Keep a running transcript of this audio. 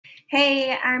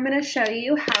Hey, I'm going to show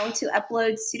you how to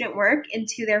upload student work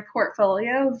into their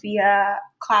portfolio via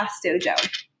Class Dojo.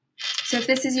 So if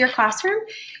this is your classroom,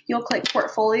 you'll click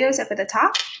Portfolios up at the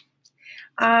top.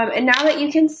 And now that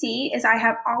you can see is I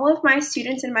have all of my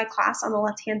students in my class on the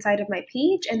left-hand side of my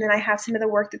page, and then I have some of the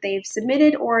work that they've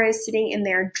submitted or is sitting in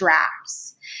their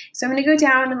drafts. So I'm going to go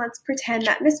down and let's pretend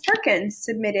that Miss Perkins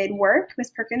submitted work. Miss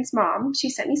Perkins' mom, she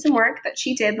sent me some work that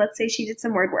she did. Let's say she did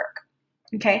some word work.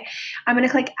 Okay, I'm going to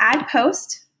click Add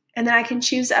Post, and then I can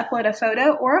choose to upload a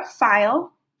photo or a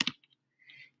file.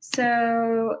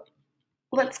 So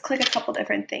let's click a couple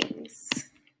different things.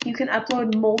 You can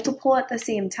upload multiple at the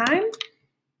same time,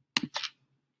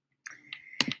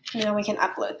 and then we can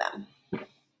upload them.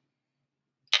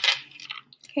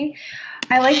 Okay,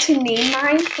 I like to name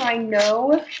mine so I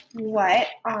know what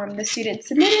the student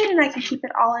submitted, and I can keep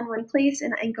it all in one place,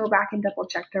 and I can go back and double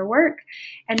check their work,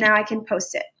 and now I can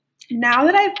post it. Now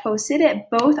that I've posted it,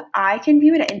 both I can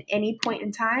view it at any point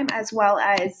in time as well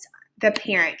as the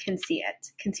parent can see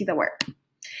it, can see the work.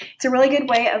 It's a really good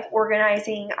way of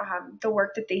organizing the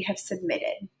work that they have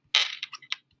submitted.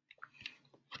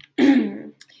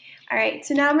 All right,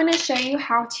 so now I'm going to show you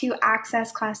how to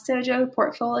access Class Dojo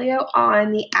Portfolio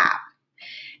on the app.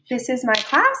 This is my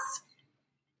class,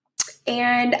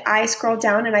 and I scrolled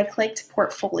down and I clicked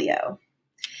Portfolio.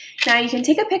 Now you can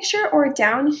take a picture, or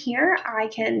down here I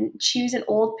can choose an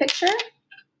old picture.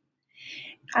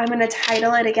 I'm going to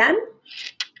title it again.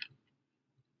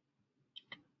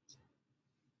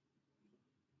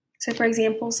 So for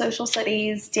example, Social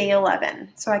Studies Day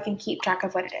 11, so I can keep track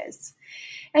of what it is.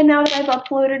 And now that I've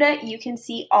uploaded it, you can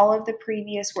see all of the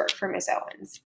previous work for Ms. Owens.